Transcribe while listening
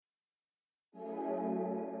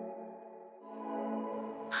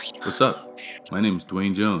What's up? My name is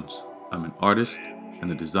Dwayne Jones. I'm an artist and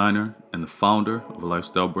a designer and the founder of a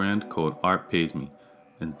lifestyle brand called Art Pays Me.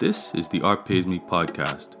 And this is the Art Pays Me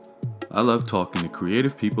podcast. I love talking to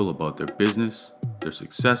creative people about their business, their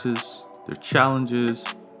successes, their challenges,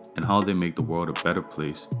 and how they make the world a better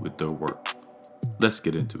place with their work. Let's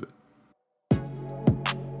get into it.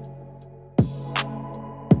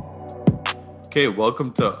 Okay,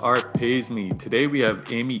 welcome to Art Pays Me. Today we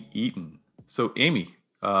have Amy Eaton. So, Amy,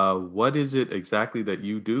 what is it exactly that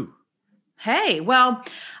you do? Hey, well,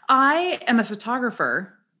 I am a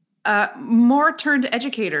photographer, more turned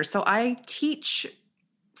educator. So I teach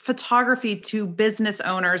photography to business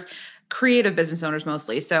owners, creative business owners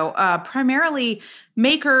mostly. So primarily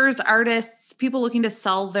makers, artists, people looking to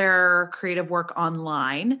sell their creative work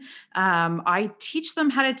online. I teach them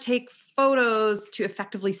how to take photos to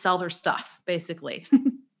effectively sell their stuff, basically.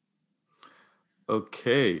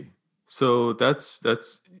 Okay. So that's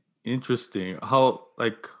interesting. How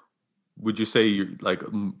would you say you're like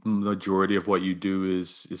majority of what you do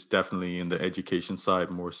is definitely in the education side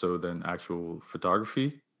more so than actual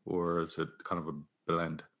photography, or is it kind of a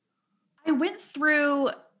blend? I went through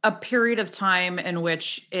a period of time in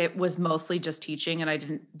which it was mostly just teaching and I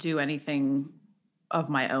didn't do anything of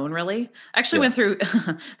my own really. I actually Yeah. went through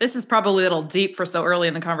this is probably a little deep for so early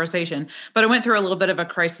in the conversation, but I went through a little bit of a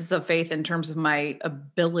crisis of faith in terms of my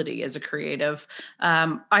ability as a creative.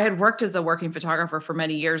 I had worked as a working photographer for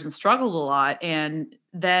many years and struggled a lot, and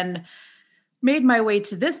then made my way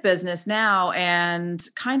to this business now and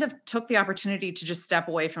kind of took the opportunity to just step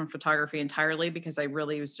away from photography entirely because I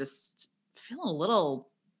really was just feeling a little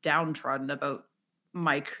downtrodden about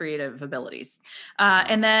my creative abilities. Uh,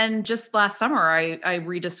 And then just last summer, I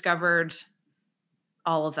rediscovered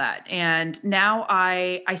all of that. And now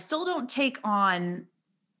I still don't take on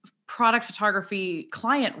product photography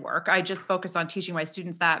client work. I just focus on teaching my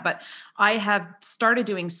students that. But I have started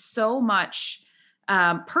doing so much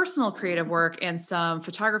personal creative work and some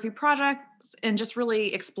photography projects and just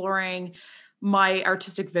really exploring my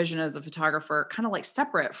artistic vision as a photographer, kind of like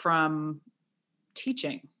separate from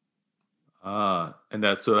teaching. and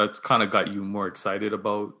that's kind of got you more excited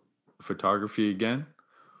about photography again?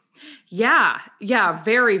 Yeah,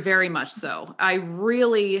 very, very much so. I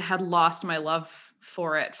really had lost my love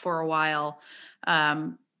for it for a while.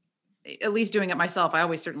 Um, at least doing it myself, I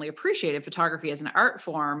always certainly appreciated photography as an art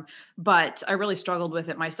form, but I really struggled with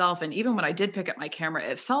it myself. And even when I did pick up my camera,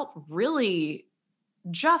 it felt really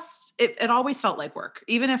it always felt like work.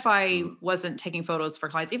 Even if I Mm. wasn't taking photos for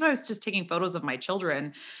clients, even if I was just taking photos of my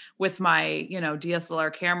children with my, DSLR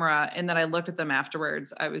camera, and then I looked at them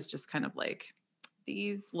afterwards, I was just kind of like,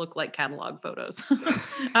 these look like catalog photos.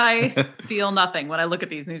 I feel nothing when I look at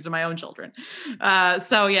these are my own children.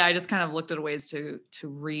 So yeah, I just kind of looked at ways to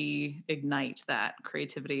reignite that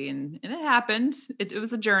creativity, and it happened. It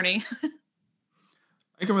was a journey.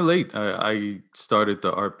 I can relate. I started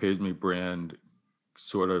the Art Pays Me brand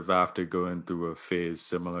sort of after going through a phase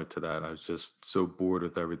similar to that. I was just so bored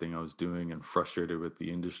with everything I was doing and frustrated with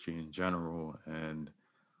the industry in general. And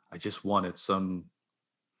I just wanted some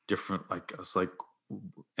different, like, I was like,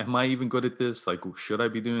 am I even good at this? Like, should I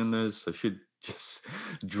be doing this? I should just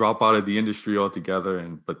drop out of the industry altogether.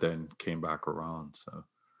 But then came back around. So,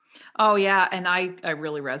 Oh yeah, and I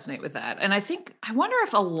really resonate with that. And I wonder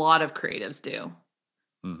if a lot of creatives do.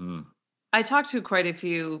 hmm I talk to quite a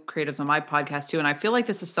few creatives on my podcast too, and I feel like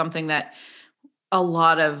this is something that a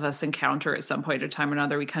lot of us encounter at some point in time or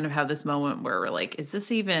another. We kind of have this moment where we're like, is this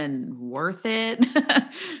even worth it?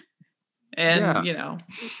 and, yeah. you know,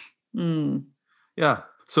 mm. Yeah.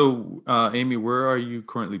 So, Amy, where are you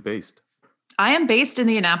currently based? I am based in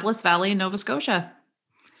the Annapolis Valley in Nova Scotia.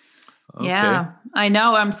 Okay. Yeah, I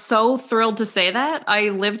know. I'm so thrilled to say that. I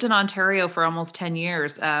lived in Ontario for almost 10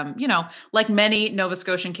 years. Like many Nova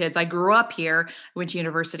Scotian kids, I grew up here, I went to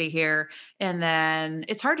university here, and then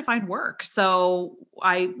it's hard to find work. So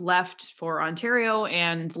I left for Ontario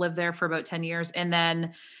and lived there for about 10 years. And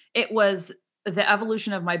then it was the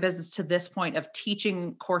evolution of my business to this point of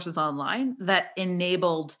teaching courses online that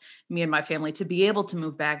enabled me and my family to be able to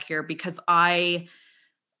move back here because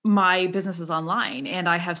my business is online and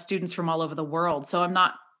I have students from all over the world. So I'm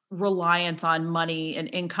not reliant on money and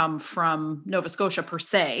income from Nova Scotia per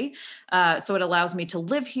se. So it allows me to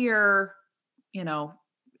live here, you know,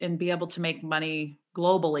 and be able to make money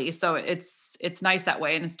globally. So it's nice that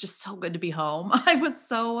way. And it's just so good to be home. I was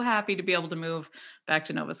so happy to be able to move back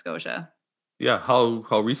to Nova Scotia. Yeah. How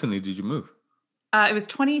recently did you move? It was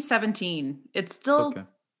 2017. It still Okay.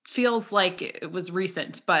 feels like it was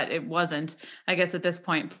recent, but it wasn't, I guess, at this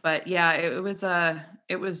point. But yeah,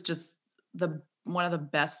 it was just the one of the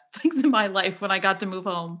best things in my life when I got to move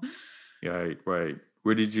home. Yeah, right.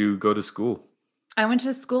 Where did you go to school? I went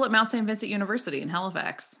to school at Mount St. Vincent University in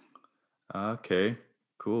Halifax. Okay,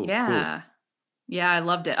 cool, cool. Yeah. Yeah, I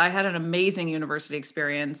loved it. I had an amazing university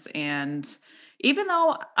experience. And even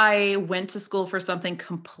though I went to school for something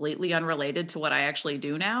completely unrelated to what I actually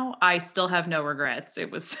do now, I still have no regrets.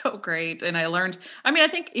 It was so great. And I learned, I mean, I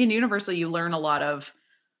think in university, you learn a lot of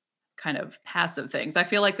kind of passive things. I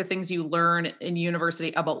feel like the things you learn in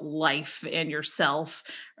university about life and yourself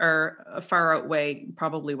are far outweigh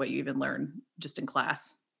probably what you even learn just in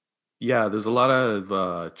class. Yeah, there's a lot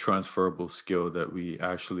of transferable skill that we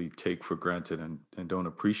actually take for granted and don't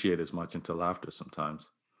appreciate as much until after sometimes.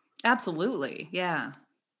 Absolutely. Yeah.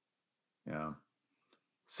 Yeah.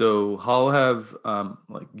 So how have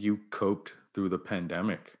like you coped through the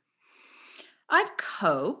pandemic? I've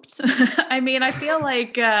coped. I mean, I feel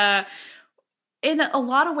like in a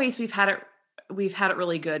lot of ways we've had it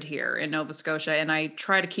really good here in Nova Scotia, and I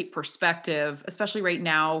try to keep perspective, especially right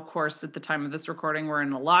now. Of course, at the time of this recording, we're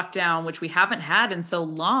in a lockdown, which we haven't had in so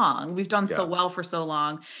long. We've done so Yeah. well for so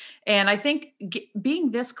long, and I think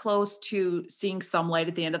being this close to seeing some light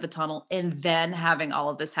at the end of the tunnel, and then having all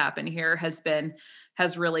of this happen here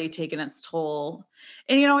has really taken its toll.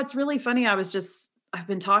 And it's really funny. I've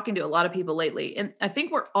been talking to a lot of people lately, and I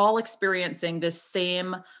think we're all experiencing this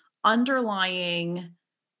same underlying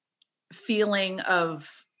feeling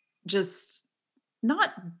of just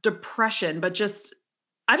not depression, but just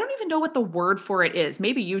I don't even know what the word for it is.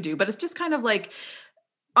 Maybe you do, but it's just kind of like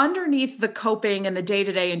underneath the coping and the day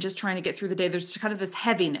to day and just trying to get through the day, there's kind of this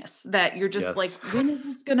heaviness that you're just like, Yes. when is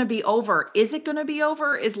this going to be over? Is it going to be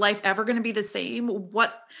over? Is life ever going to be the same?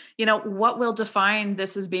 What will define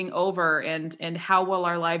this as being over, and how will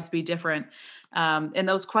our lives be different? And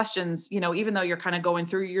those questions, even though you're kind of going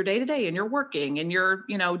through your day to day and you're working and you're,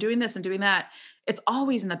 doing this and doing that, it's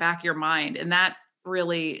always in the back of your mind. And that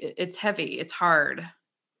really, it's heavy. It's hard.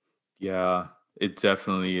 Yeah, it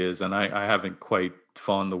definitely is. And I haven't quite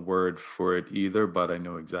found the word for it either, but I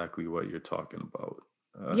know exactly what you're talking about.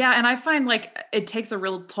 Yeah, and I find like it takes a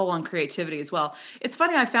real toll on creativity as well. It's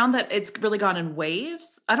funny, I found that it's really gone in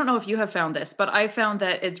waves. I don't know if you have found this, but I found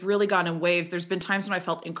that it's really gone in waves. There's been times when I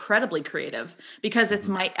felt incredibly creative because it's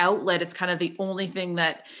Mhm. my outlet. It's kind of the only thing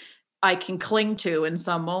that I can cling to in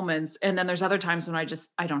some moments. And then there's other times when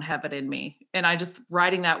I don't have it in me. And I just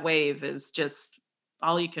riding that wave is just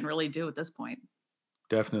all you can really do at this point.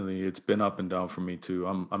 Definitely, it's been up and down for me too.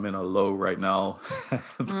 I'm in a low right now,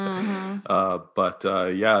 Mhm. but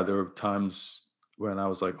yeah, there were times when I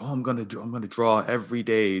was like, "Oh, I'm gonna draw every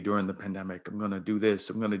day during the pandemic. I'm gonna do this.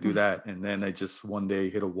 I'm gonna do that," and then I just one day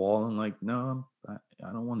hit a wall and like, no, I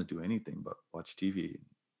don't want to do anything but watch TV,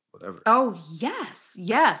 whatever. Oh, yes.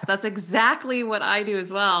 Yes, that's exactly what I do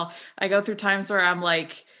as well. I go through times where I'm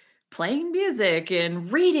like playing music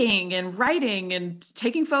and reading and writing and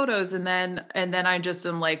taking photos, and then I just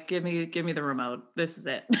am like, give me the remote. This is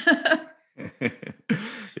it.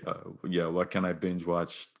 Yeah, yeah. What can I binge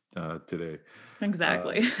watch today?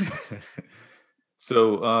 Exactly. Um,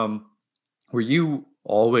 so, were you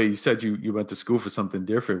always? You said you went to school for something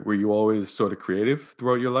different. Were you always sort of creative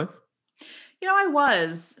throughout your life? I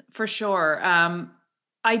was for sure.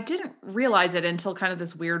 I didn't realize it until kind of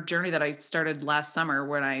this weird journey that I started last summer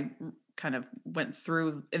when I kind of went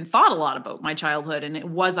through and thought a lot about my childhood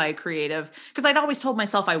and was I creative? Because I'd always told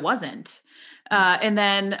myself I wasn't. Mm. And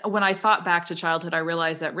then when I thought back to childhood, I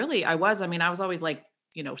realized that really I was. I mean, I was always like,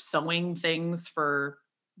 sewing things for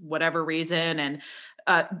whatever reason and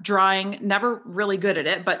drawing, never really good at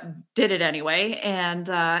it, but did it anyway. And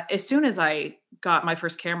as soon as I got my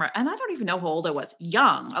first camera, and I don't even know how old I was,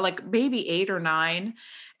 young, like maybe 8 or 9.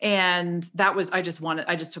 And I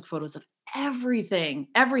just took photos of everything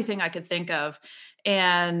I could think of.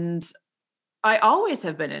 And I always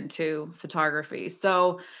have been into photography.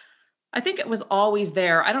 So I think it was always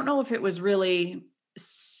there. I don't know if it was really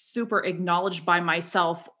super acknowledged by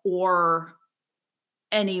myself or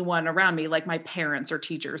anyone around me, like my parents or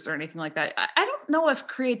teachers or anything like that. I don't know if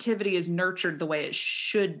creativity is nurtured the way it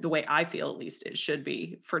should, the way I feel at least it should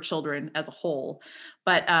be for children as a whole.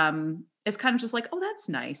 But it's kind of just like, oh, that's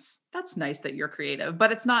nice. That's nice that you're creative.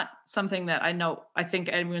 But it's not something that I think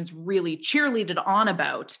everyone's really cheerleaded on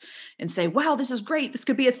about and say, wow, this is great. This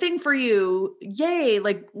could be a thing for you. Yay.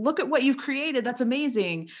 Like, look at what you've created. That's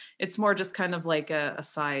amazing. It's more just kind of like a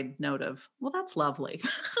side note of, well, that's lovely.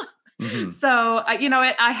 Hmm. So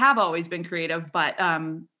I have always been creative, but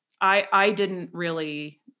I didn't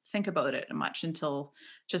really think about it much until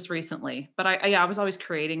just recently. But I was always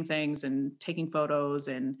creating things and taking photos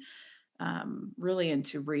and really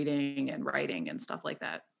into reading and writing and stuff like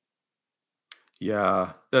that.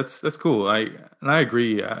 Yeah, that's cool. I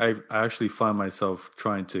agree. I actually find myself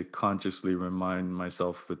trying to consciously remind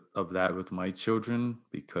myself of that with my children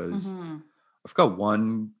because Hmm. I've got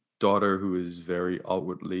one daughter who is very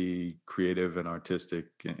outwardly creative and artistic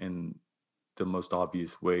in the most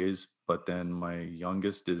obvious ways, but then my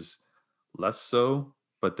youngest is less so.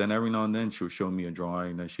 But then every now and then she'll show me a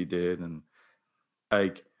drawing that she did, and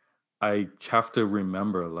like I have to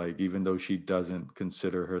remember, like, even though she doesn't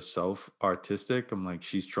consider herself artistic, I'm like,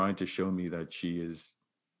 she's trying to show me that she is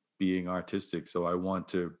being artistic. So I want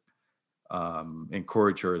to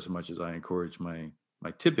encourage her as much as I encourage my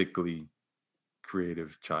typically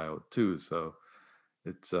creative child too. So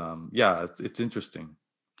it's yeah, it's interesting.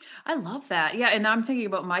 I love that. Yeah, and I'm thinking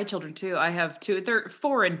about my children too. I have two. They're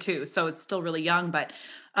 4 and 2, so it's still really young. But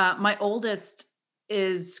my oldest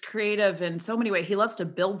is creative in so many ways. He loves to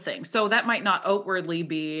build things, so that might not outwardly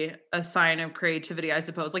be a sign of creativity, I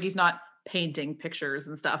suppose. Like he's not painting pictures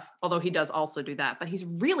and stuff, although he does also do that. But he's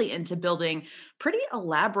really into building pretty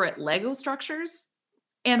elaborate Lego structures.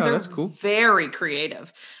 And Oh, they're that's cool. very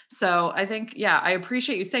creative. So I think, yeah, I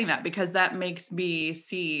appreciate you saying that because that makes me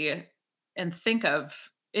see and think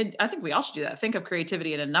of it. I think we all should do that. Think of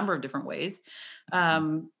creativity in a number of different ways. Mhm.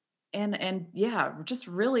 Um, and yeah, just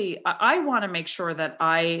really, I want to make sure that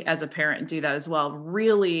I, as a parent, do that as well.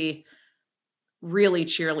 Really, really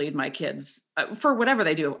cheerlead my kids for whatever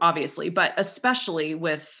they do, obviously, but especially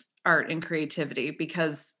with art and creativity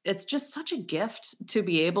because it's just such a gift to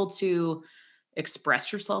be able to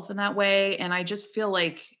express yourself in that way. And I just feel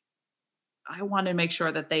like I want to make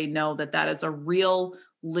sure that they know that that is a real,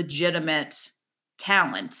 legitimate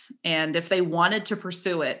talent. And if they wanted to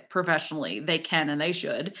pursue it professionally, they can and they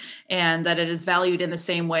should. And that it is valued in the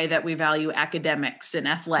same way that we value academics and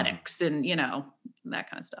Mhm. athletics and, that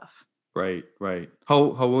kind of stuff. Right, right.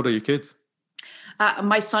 How old are your kids?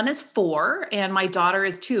 My son is 4 and my daughter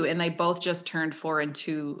is 2, and they both just turned 4 and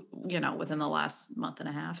 2, within the last month and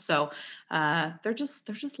a half. So they're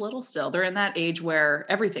just little still. They're in that age where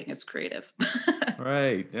everything is creative.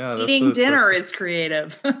 Right. Yeah, Eating dinner that's is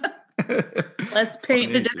creative. Let's fun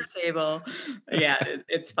paint the dinner ages. table. Yeah,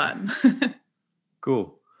 it's fun.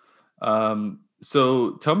 Cool.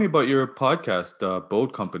 So tell me about your podcast,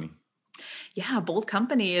 Bold Company. Yeah, Bold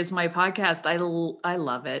Company is my podcast. I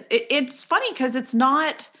love it. It's funny because it's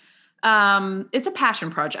not it's a passion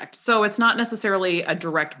project. So it's not necessarily a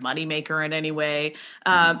direct moneymaker in any way.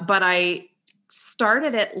 Mhm. But I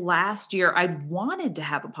started it last year. I wanted to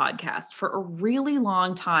have a podcast for a really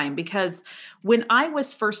long time because when I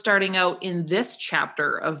was first starting out in this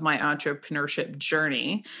chapter of my entrepreneurship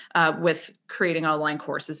journey, with creating online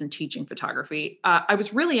courses and teaching photography. I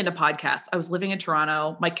was really into podcasts. I was living in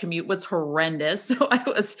Toronto. My commute was horrendous. So I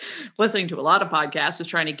was listening to a lot of podcasts, just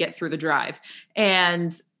trying to get through the drive.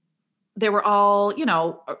 And they were all,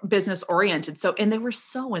 business oriented. So, and they were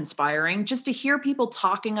so inspiring just to hear people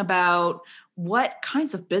talking about what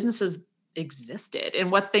kinds of businesses existed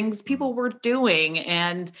and what things Mhm. people were doing.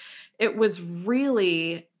 And it was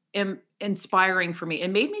really inspiring for me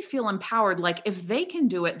and made me feel empowered. Like, if they can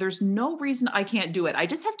do it, there's no reason I can't do it. I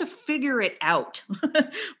just have to figure it out,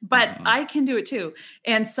 but Mhm. I can do it too.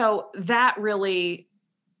 And so that really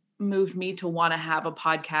moved me to want to have a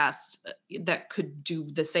podcast that could do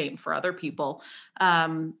the same for other people.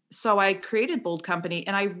 So I created Bold Company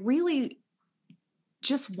and I really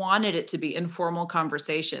just wanted it to be informal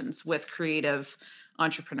conversations with creative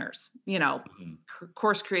entrepreneurs, Mhm.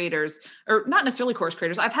 course creators, or not necessarily course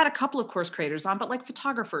creators. I've had a couple of course creators on, but like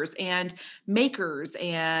photographers and makers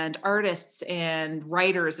and artists and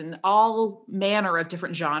writers and all manner of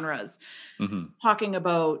different genres Mhm. talking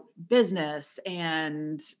about business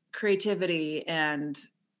and creativity, and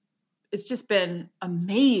it's just been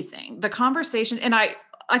amazing. The conversation, and I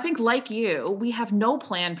think like you, we have no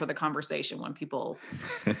plan for the conversation when people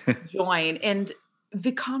join, and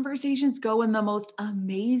the conversations go in the most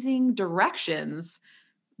amazing directions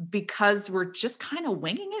because we're just kind of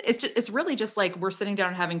winging it. It's really just like we're sitting down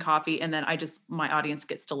and having coffee, and then my audience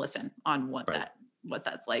gets to listen on Right. what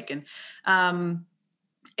that's like. And um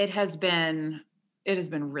it has been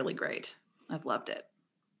really great. I've loved it.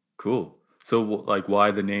 Cool. So, like,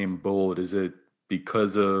 why the name Bold? Is it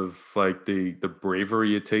because of like the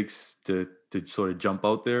bravery it takes to sort of jump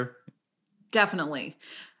out there? Definitely.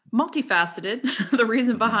 Multifaceted, the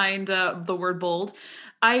reason Mhm. behind, the word bold.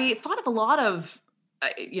 I thought of a lot of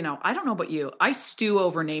I don't know about you, I stew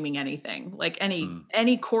over naming anything, like Mm.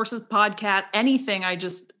 any courses, podcast, anything. I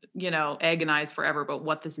just, agonize forever about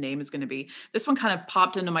what this name is gonna be. This one kind of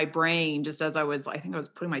popped into my brain just as I think I was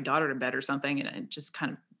putting my daughter to bed or something, and it just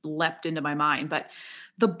kind of leapt into my mind. But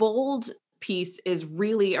the bold piece is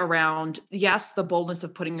really around, yes, the boldness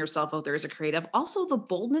of putting yourself out there as a creative, also the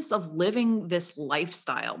boldness of living this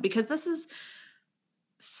lifestyle, because this is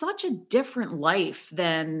such a different life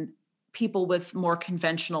than people with more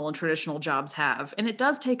conventional and traditional jobs have. And it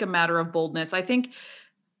does take a matter of boldness. I think,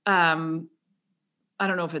 um, I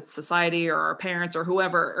don't know if it's society or our parents or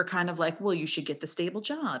whoever are kind of like, well, you should get the stable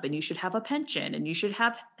job and you should have a pension and you should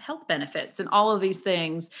have health benefits and all of these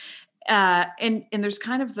things. And there's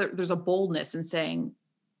kind of there's a boldness in saying,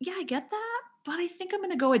 yeah, I get that, but I think I'm going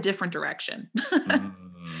to go a different direction. Mm,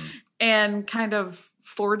 And kind of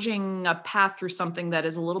forging a path through something that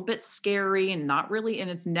is a little bit scary and not really, and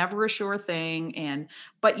it's never a sure thing. And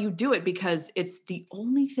but you do it because it's the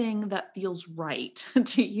only thing that feels right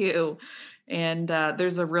to you. And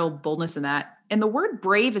there's a real boldness in that. And the word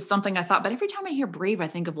brave is something I thought, but every time I hear brave, I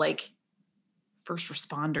think of like first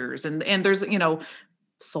responders, and there's,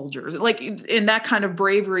 soldiers, like in that kind of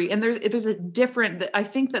bravery. And there's a different, I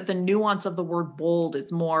think that the nuance of the word bold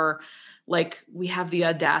is more like we have the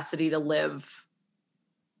audacity to live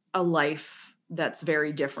a life that's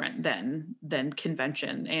very different than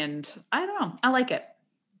convention. And I don't know, I like it.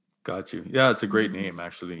 got you. Yeah, it's a great Mhm. name,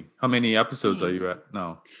 actually. How many episodes are you Thanks. at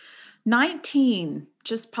now? 19,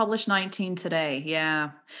 just published 19 today.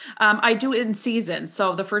 Yeah. I do it in seasons.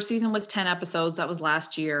 So the first season was 10 episodes. That was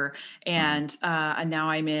last year. Mhm. And now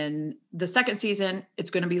I'm in the second season. It's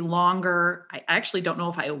going to be longer. I actually don't know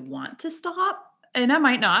if I want to stop, and I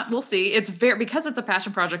might not. We'll see. It's very, because it's a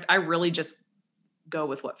passion project, I really just go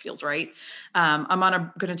with what feels right. I'm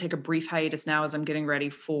going to take a brief hiatus now as I'm getting ready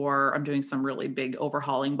for, I'm doing some really big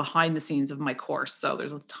overhauling behind the scenes of my course. So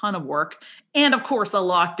there's a ton of work and of course a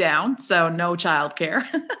lockdown. So no childcare.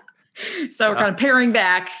 So we're Yeah, kind of paring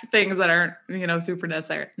back things that aren't, super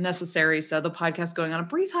necessary. So the podcast going on a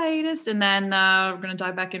brief hiatus, and then we're going to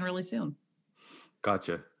dive back in really soon.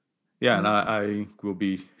 gotcha. Yeah, and Mhm. I will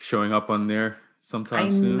be showing up on there I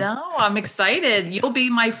sometime soon. know. I'm excited. You'll be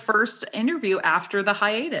my first interview after the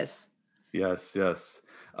hiatus. Yes, yes.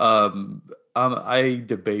 Um, I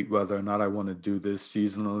debate whether or not I want to do this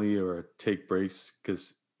seasonally or take breaks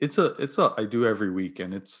because it's a I do every week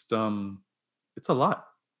and it's a lot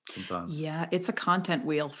sometimes. Yeah, it's a content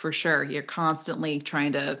wheel for sure. You're constantly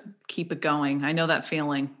trying to keep it going. I know that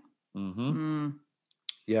feeling. Hmm. Mm.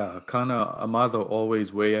 Yeah, kind of. I'm either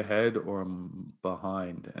always way ahead or I'm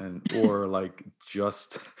behind, and or like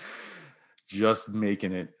just just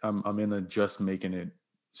making it. I'm in a just making it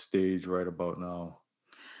stage right about now.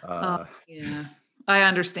 Oh, Uh, yeah. I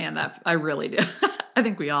understand that. I really do. I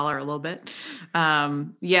think we all are a little bit.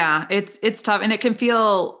 Yeah, it's tough, and it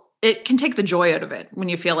can take the joy out of it when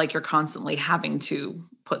you feel like you're constantly having to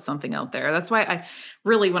put something out there. That's why I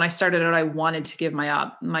really, when I started out, I wanted to give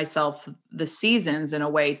myself the seasons in a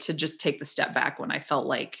way to just take the step back when I felt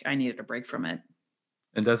like I needed a break from it.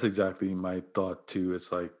 and that's exactly my thought too.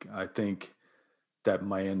 It's like I think that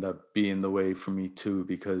might end up being the way for me too,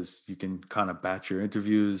 because you can kind of batch your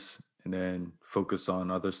interviews and then focus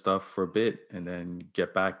on other stuff for a bit and then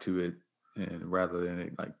get back to it, and rather than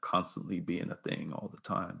it like constantly being a thing all the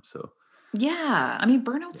time. So Yeah, I mean,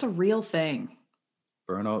 burnout's yeah, a real thing.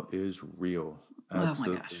 burnout is real. Oh my gosh.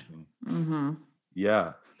 Absolutely. Mhm.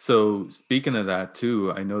 Yeah. So speaking of that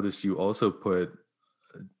too, I noticed you also put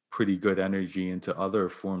pretty good energy into other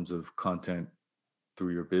forms of content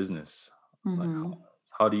through your business. Like Mhm.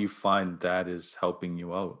 how do you find that is helping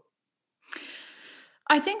you out?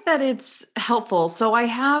 I think that it's helpful. So I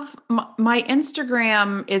have my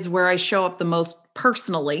Instagram is where I show up the most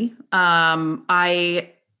personally.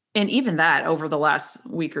 I and even that over the last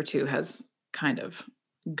week or two has kind of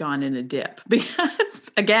gone in a dip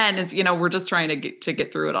because again, it's, we're just trying to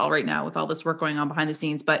get through it all right now with all this work going on behind the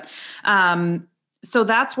scenes. But um so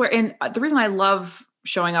that's where, and the reason I love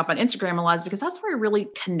showing up on Instagram a lot is because that's where I really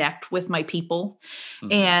connect with my people.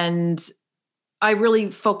 Mhm. And I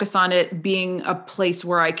really focus on it being a place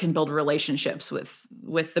where I can build relationships with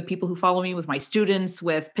the people who follow me, with my students,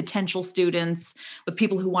 with potential students, with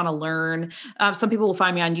people who want to learn. Some people will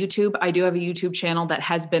find me on YouTube. I do have a YouTube channel that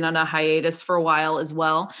has been on a hiatus for a while as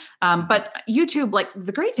well. Mhm. But YouTube, like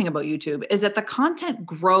the great thing about YouTube is that the content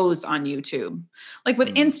grows on YouTube. Like with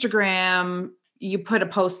Mm. Instagram, you put a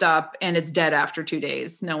post up and it's dead after 2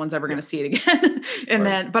 days. No one's ever going Yeah. to see it again. And Right.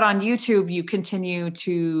 then, but on YouTube, you continue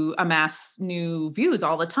to amass new views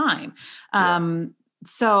all the time. Yeah.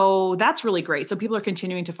 So that's really great. So people are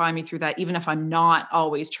continuing to find me through that, even if I'm not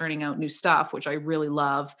always churning out new stuff, which I really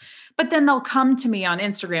love. But then they'll come to me on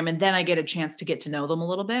Instagram, and then I get a chance to get to know them a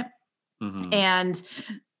little bit. Mhm. And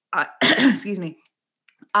excuse me,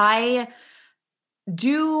 I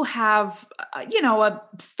do have, a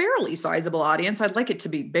fairly sizable audience. I'd like it to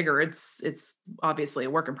be bigger. It's obviously a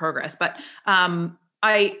work in progress, but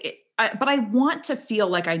but I want to feel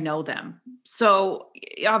like I know them. So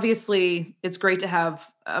obviously, it's great to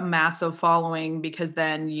have a massive following because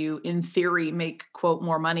then you, in theory, make quote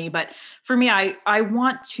more money. But for me, I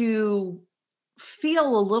want to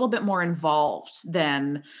feel a little bit more involved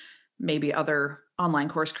than maybe other online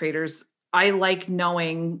course creators. I like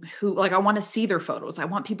knowing who, like, I want to see their photos. I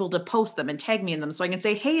want people to post them and tag me in them so I can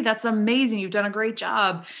say, hey, that's amazing. You've done a great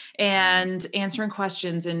job, Mm, and answering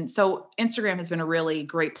questions. And so Instagram has been a really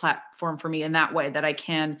great platform for me in that way, that I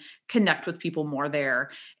can connect with people more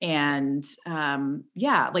there. And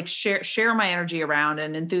yeah, like share my energy around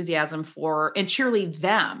and enthusiasm for and cheerlead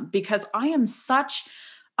them, because I am such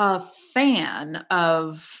a fan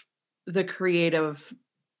of the creative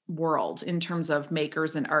world in terms of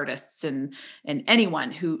makers and artists and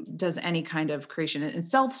anyone who does any kind of creation and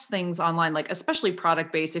sells things online, like especially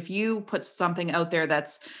product based. If you put something out there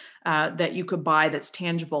that's that you could buy, that's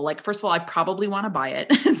tangible, like first of all, I probably want to buy it.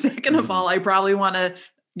 And second of mm, all, I probably want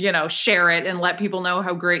to share it and let people know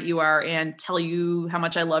how great you are and tell you how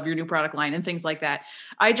much I love your new product line and things like that.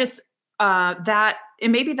 I just that,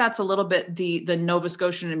 and maybe that's a little bit the Nova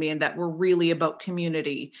Scotian in me, and that we're really about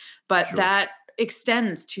community, but sure. that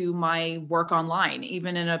extends to my work online,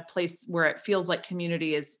 even in a place where it feels like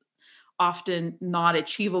community is often not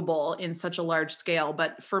achievable in such a large scale.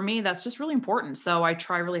 But for me, that's just really important. So I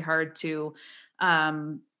try really hard to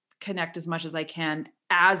um, connect as much as I can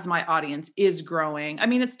as my audience is growing. I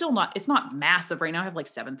mean, it's not massive right now. I have like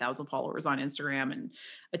 7,000 followers on Instagram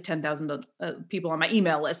and 10,000 people on my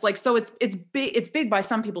email list. Like, so it's big by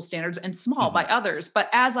some people's standards and small by Hmm. others. But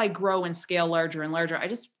as I grow and scale larger and larger, I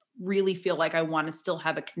just really feel like I want to still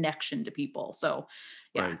have a connection to people. So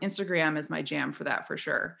yeah, Right. Instagram is my jam for that, for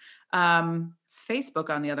sure. Facebook,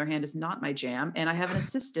 on the other hand, is not my jam. And I have an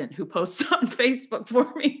assistant who posts on Facebook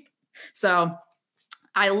for me. So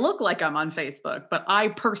I look like I'm on Facebook, but I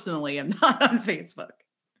personally am not on Facebook.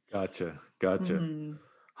 Gotcha. Gotcha. Mhm.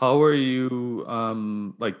 How are you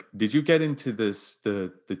like did you get into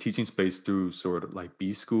the teaching space through sort of like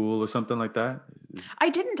B school or something like that? I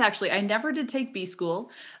didn't actually. I never did take B school.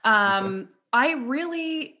 Okay. I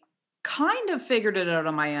really kind of figured it out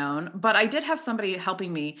on my own, but I did have somebody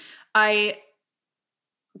helping me. I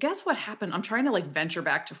guess what happened, I'm trying to like venture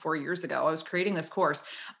back to 4 years ago. I was creating this course.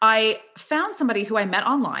 I found somebody who I met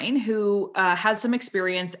online who had some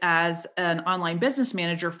experience as an online business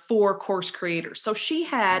manager for course creators. So she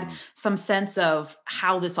had Mhm. some sense of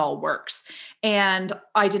how this all works. And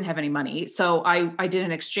I didn't have any money. So I did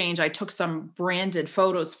an exchange. I took some branded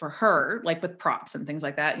photos for her, like with props and things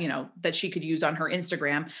like that, that she could use on her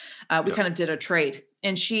Instagram. We Yep. kind of did a trade.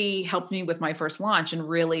 And she helped me with my first launch and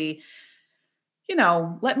really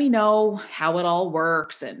let me know how it all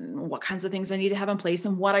works and what kinds of things I need to have in place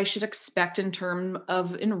and what I should expect in terms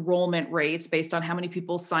of enrollment rates based on how many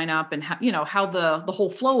people sign up and how the whole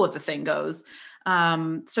flow of the thing goes.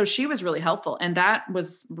 So she was really helpful, and that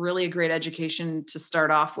was really a great education to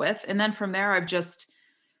start off with. And then from there, I've just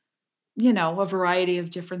a variety of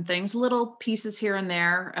different things, little pieces here and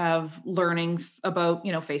there of learning about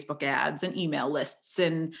Facebook ads and email lists,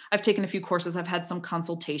 and I've taken a few courses. I've had some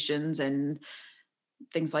consultations and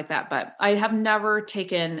things like that. But I have never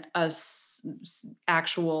taken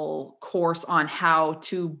actual course on how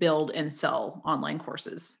to build and sell online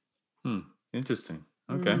courses. Hmm. Interesting.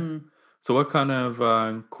 Okay. Mm. So what kind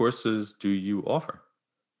of courses do you offer?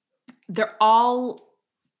 They're all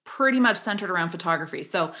pretty much centered around photography.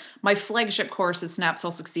 So my flagship course is Snap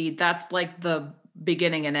Sell Succeed. That's like the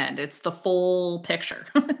beginning and end. It's the full picture.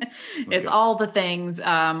 It's Okay. all the things.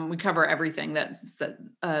 We cover everything that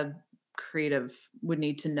creative would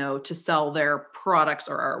need to know to sell their products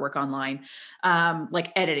or artwork online,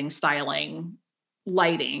 like editing, styling,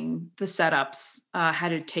 lighting, the setups, how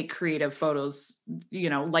to take creative photos,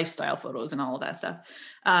 lifestyle photos, and all of that stuff.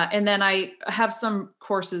 And then I have some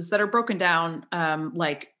courses that are broken down,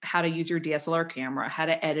 like how to use your DSLR camera, how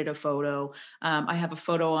to edit a photo. I have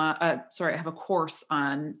a I have a course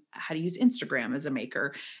on how to use Instagram as a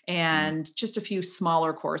maker, Mm. and just a few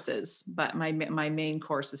smaller courses. But my main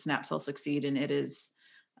course is Snap Sell Succeed, and it is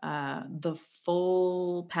the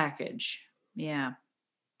full package. Yeah.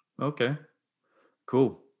 Okay.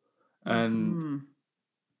 Cool. And Mhm.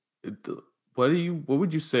 it, what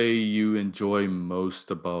would you say you enjoy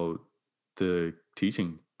most about the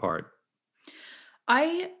teaching part?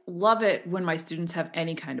 I love it when my students have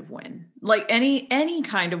any kind of win. Like any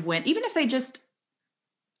kind of win, even if they just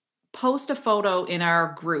post a photo in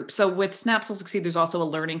our group. So with Snaps Will Succeed, there's also a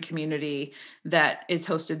learning community that is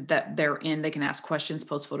hosted that they're in. They can ask questions,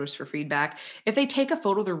 post photos for feedback. If they take a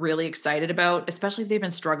photo they're really excited about, especially if they've been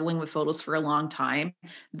struggling with photos for a long time, Yeah.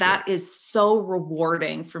 that is so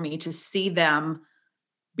rewarding for me to see them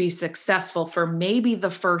be successful for maybe the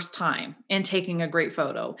first time in taking a great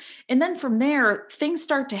photo. And then from there, things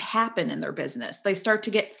start to happen in their business. They start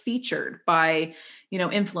to get featured by,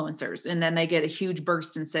 influencers, and then they get a huge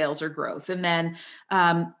burst in sales or growth. And then,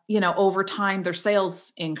 over time, their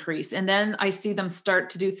sales increase. And then I see them start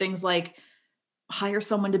to do things like hire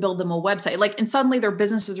someone to build them a website. And suddenly their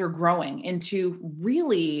businesses are growing into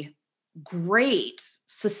really great,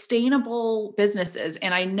 sustainable businesses.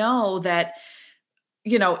 And I know that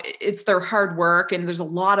it's their hard work and there's a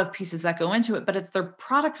lot of pieces that go into it, but it's their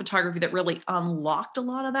product photography that really unlocked a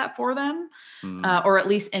lot of that for them, Mm, or at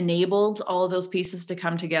least enabled all of those pieces to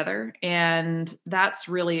come together. And that's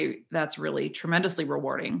really tremendously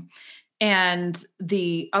rewarding. And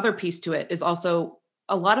the other piece to it is also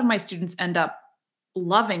a lot of my students end up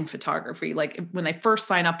loving photography. Like when they first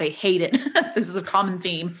sign up, they hate it. This is a common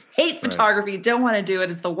theme. Hate right. photography, don't want to do it.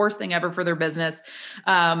 It's the worst thing ever for their business.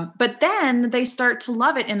 But then they start to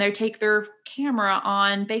love it and they take their camera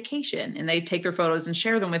on vacation and they take their photos and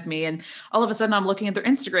share them with me. And all of a sudden I'm looking at their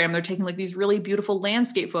Instagram, they're taking like these really beautiful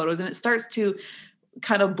landscape photos, and it starts to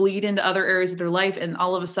kind of bleed into other areas of their life, and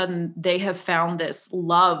all of a sudden they have found this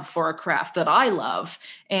love for a craft that I love,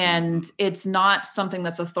 Mhm. and it's not something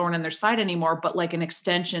that's a thorn in their side anymore, but like an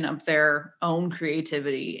extension of their own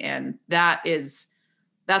creativity. And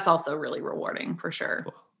that's also really rewarding for sure.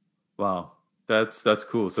 Wow. That's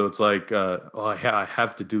cool. So it's like, oh, I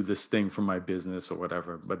have to do this thing for my business or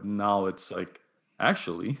whatever. But now it's like,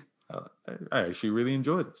 actually, I actually really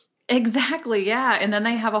enjoy this. Exactly. Yeah. And then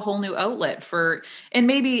they have a whole new outlet for, and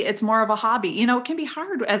maybe it's more of a hobby. It can be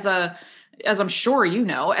hard as I'm sure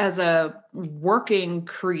as a working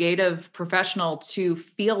creative professional to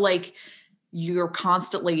feel like you're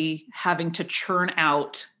constantly having to churn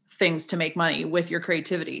out things to make money with your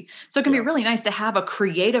creativity. So it can be Yeah. really nice to have a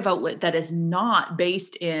creative outlet that is not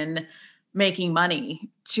based in making money,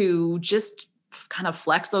 to just kind of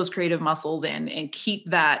flex those creative muscles and keep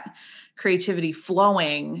that creativity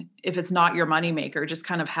flowing. If it's not your moneymaker, just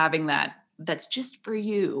kind of having that's just for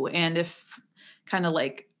you. And if kind of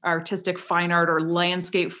like artistic fine art or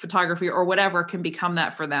landscape photography or whatever can become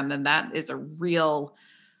that for them, then that is a real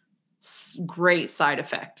great side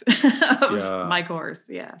effect of Yeah. my course.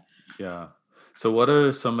 Yeah. Yeah. So what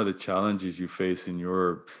are some of the challenges you face in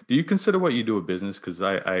your, do you consider what you do a business? Because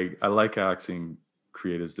I like asking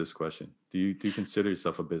creators this question. Do you consider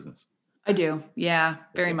yourself a business? I do. Yeah,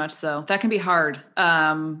 very Okay. much so. That can be hard.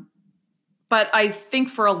 But I think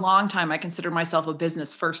for a long time, I considered myself a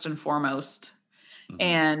business first and foremost. Hmm.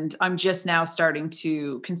 And I'm just now starting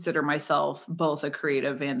to consider myself both a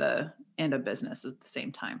creative and a business at the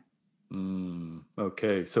same time.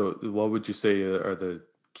 Okay. So what would you say are the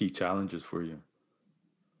key challenges for you?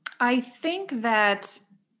 I think that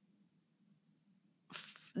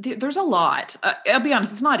there's a lot. I'll be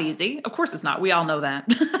honest, it's not easy. Of course, it's not. We all know that.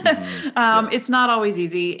 Yeah. It's not always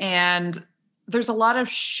easy. And there's a lot of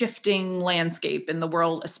shifting landscape in the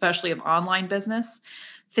world, especially of online business.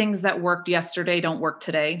 Things that worked yesterday don't work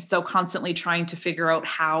today. So, constantly trying to figure out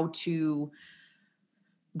how to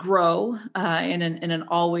grow in an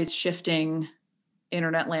always shifting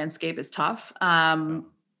internet landscape is tough. Yeah.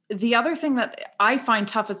 The other thing that I find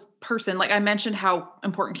tough as a person, like I mentioned how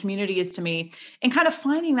important community is to me, and kind of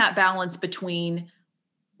finding that balance between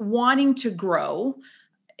wanting to grow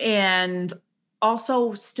and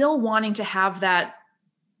also still wanting to have that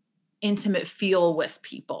intimate feel with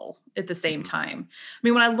people at the same Mhm. time. I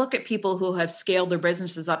mean, when I look at people who have scaled their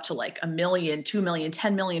businesses up to like a million, 2 million,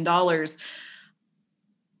 $10 million,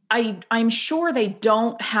 I'm sure they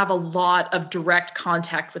don't have a lot of direct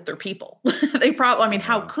contact with their people. They probably, I mean,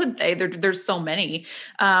 how Yeah. could they? There's so many.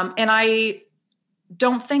 And I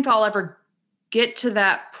don't think I'll ever get to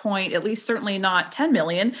that point, at least certainly not 10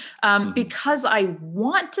 million, Mhm. because I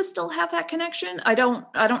want to still have that connection. I don't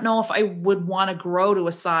know if I would want to grow to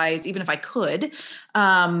a size, even if I could,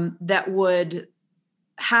 that would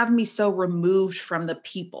have me so removed from the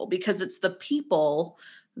people, because it's the people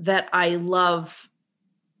that I love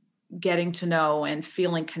getting to know and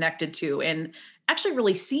feeling connected to, and actually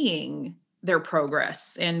really seeing their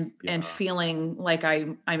progress and Yeah. feeling like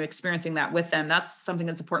I'm experiencing that with them. That's something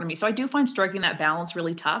that's important to me. So I do find striking that balance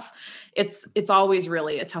really tough. It's always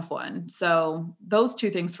really a tough one. So those two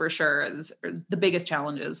things for sure is the biggest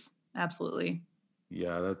challenges. Absolutely.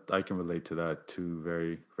 Yeah, that I can relate to that too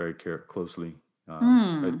very, very closely.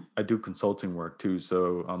 Hmm. I do consulting work too.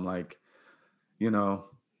 So I'm like, you know,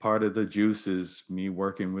 part of the juice is me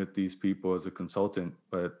working with these people as a consultant,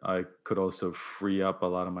 but I could also free up a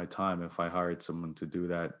lot of my time if I hired someone to do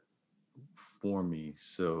that for me.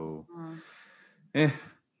 So, Mm. eh,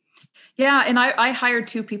 Yeah, and I hired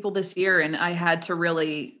 2 people this year, and I had to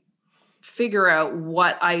really figure out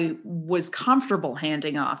what I was comfortable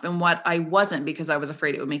handing off and what I wasn't because I was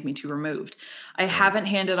afraid it would make me too removed. I right. haven't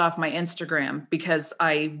handed off my Instagram because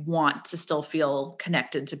I want to still feel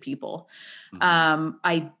connected to people. Hmm.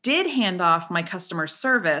 I did hand off my customer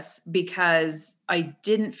service because I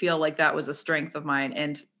didn't feel like that was a strength of mine,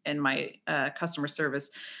 and my customer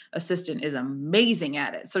service assistant is amazing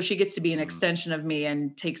at it. So she gets to be an Hmm. extension of me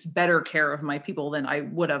and takes better care of my people than I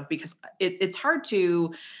would have because it's hard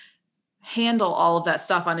to handle all of that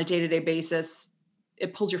stuff on a day-to-day basis.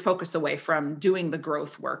 It pulls your focus away from doing the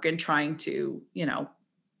growth work and trying to,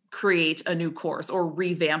 create a new course or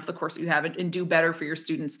revamp the course that you have and do better for your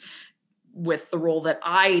students with the role that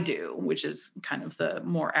I do, which is kind of the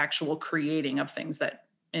more actual creating of things that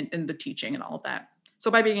in the teaching and all of that.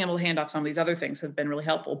 So by being able to hand off some of these other things have been really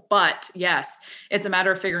helpful. But yes, it's a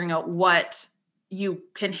matter of figuring out what you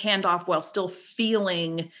can hand off while still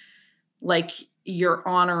feeling like you're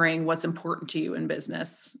honoring what's important to you in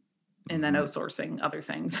business and then Hmm. outsourcing other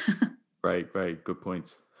things. Right, right. Good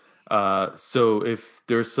points. So if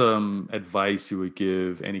there's some advice you would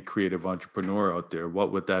give any creative entrepreneur out there,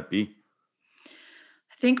 what would that be?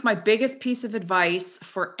 I think my biggest piece of advice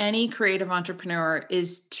for any creative entrepreneur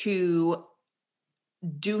is to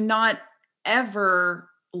do not ever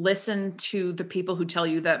listen to the people who tell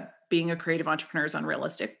you that being a creative entrepreneur is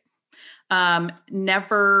unrealistic.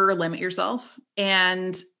 Never limit yourself.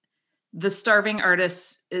 And the starving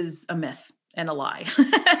artist is a myth and a lie.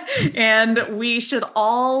 And we should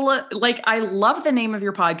all I love the name of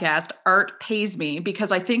your podcast, Art Pays Me,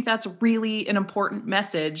 because I think that's really an important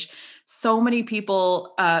message. So many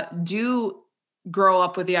people do grow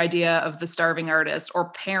up with the idea of the starving artist, or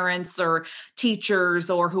parents or teachers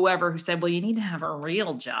or whoever who said, well, you need to have a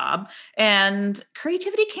real job. And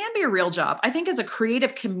creativity can be a real job. I think as a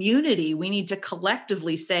creative community, we need to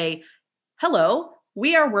collectively say, hello,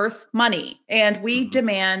 we are worth money and we Hmm.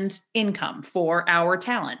 demand income for our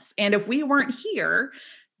talents. And if we weren't here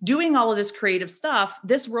doing all of this creative stuff,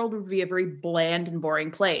 this world would be a very bland and boring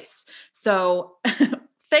place. So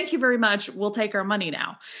thank you very much. We'll take our money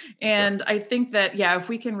now. Yeah. And I think that, yeah, if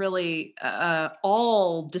we can really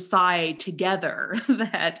all decide together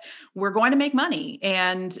that we're going to make money,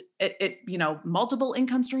 and multiple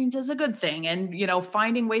income streams is a good thing. And,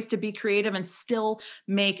 finding ways to be creative and still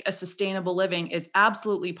make a sustainable living is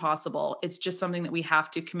absolutely possible. It's just something that we have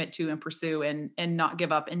to commit to and pursue, and not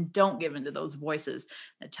give up, and don't give into those voices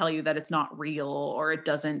that tell you that it's not real, or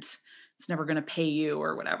it's never going to pay you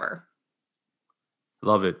or whatever.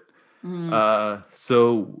 Love it. Mm.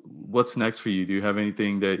 So what's next for you? Do you have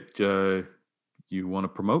anything that you want to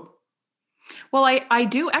promote? Well, I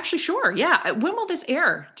do actually. Sure. Yeah. When will this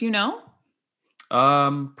air? Do you know?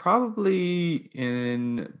 Probably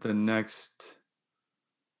in the next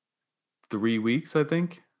 3 weeks, I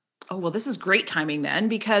think. Oh, well, this is great timing then,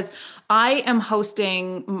 because I am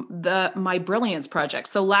hosting the my Brilliance project.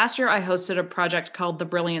 So last year I hosted a project called the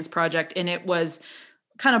Brilliance Project, and it was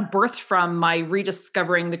kind of birthed from my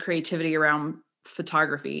rediscovering the creativity around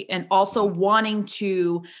photography, and also Mhm. wanting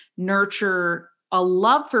to nurture a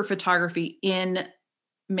love for photography in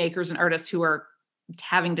makers and artists who are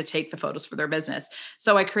having to take the photos for their business.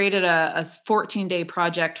 So I created a 14-day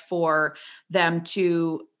project for them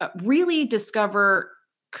to really discover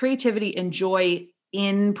creativity and joy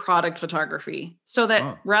in product photography, so that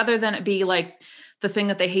Oh, rather than it be like the thing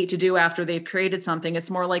that they hate to do after they've created something,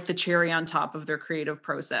 it's more like the cherry on top of their creative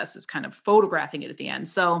process is kind of photographing it at the end.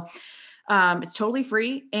 So it's totally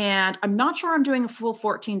free. And I'm not sure I'm doing a full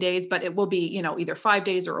 14 days, but it will be, either 5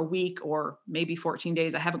 days or a week or maybe 14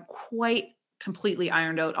 days. I haven't quite completely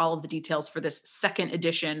ironed out all of the details for this second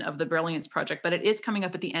edition of the Brilliance Project, but it is coming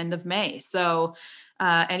up at the end of May. So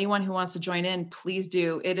anyone who wants to join in, please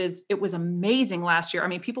do. It was amazing last year. I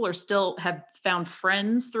mean, people have found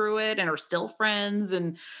friends through it and are still friends.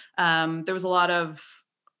 And there was a lot of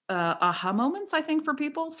aha moments, I think, for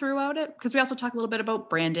people throughout it, because we also talk a little bit about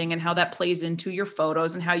branding and how that plays into your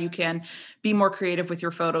photos, and how you can be more creative with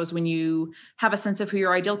your photos when you have a sense of who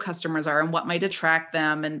your ideal customers are and what might attract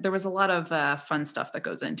them. And there was a lot of fun stuff that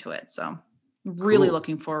goes into it. So really cool.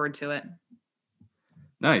 looking forward to it.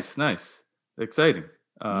 Nice, nice. Exciting.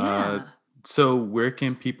 Uh, Yeah. so where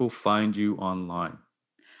can people find you online?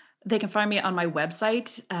 They can find me on my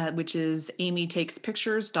website, which is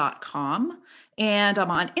amytakespictures.com. And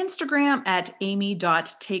I'm on Instagram at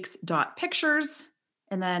amy.takes.pictures.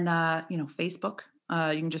 And then, Facebook.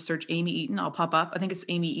 You can just search Amy Eaton. I'll pop up. I think it's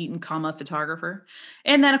Amy Eaton, photographer.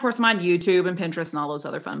 And then, of course, I'm on YouTube and Pinterest and all those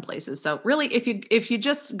other fun places. So really, if you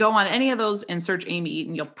just go on any of those and search Amy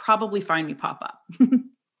Eaton, you'll probably find me pop up.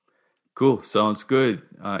 Cool. Sounds good.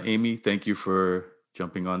 Amy, thank you for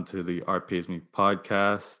jumping onto the Art Pays Me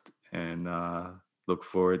podcast, and look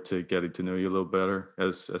forward to getting to know you a little better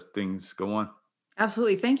as things go on.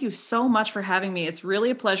 Absolutely. Thank you so much for having me. It's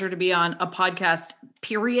really a pleasure to be on a podcast,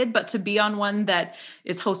 period, but to be on one that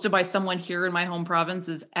is hosted by someone here in my home province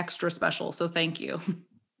is extra special. So thank you.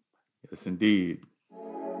 Yes, indeed.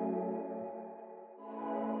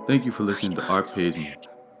 Thank you for listening to Art Pays Me.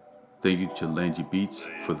 Thank you to Langy Beats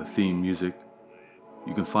for the theme music.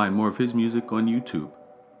 You can find more of his music on YouTube.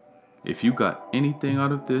 If you got anything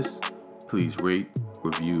out of this, please rate,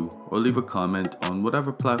 review, or leave a comment on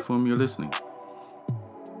whatever platform you're listening.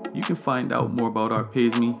 You can find out more about Art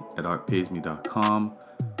Pays Me at artpaysme.com,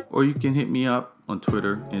 or you can hit me up on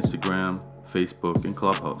Twitter, Instagram, Facebook, and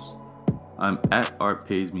Clubhouse. I'm at Art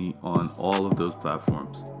Pays Me on all of those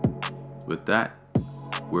platforms. With that,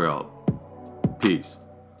 we're out. Peace.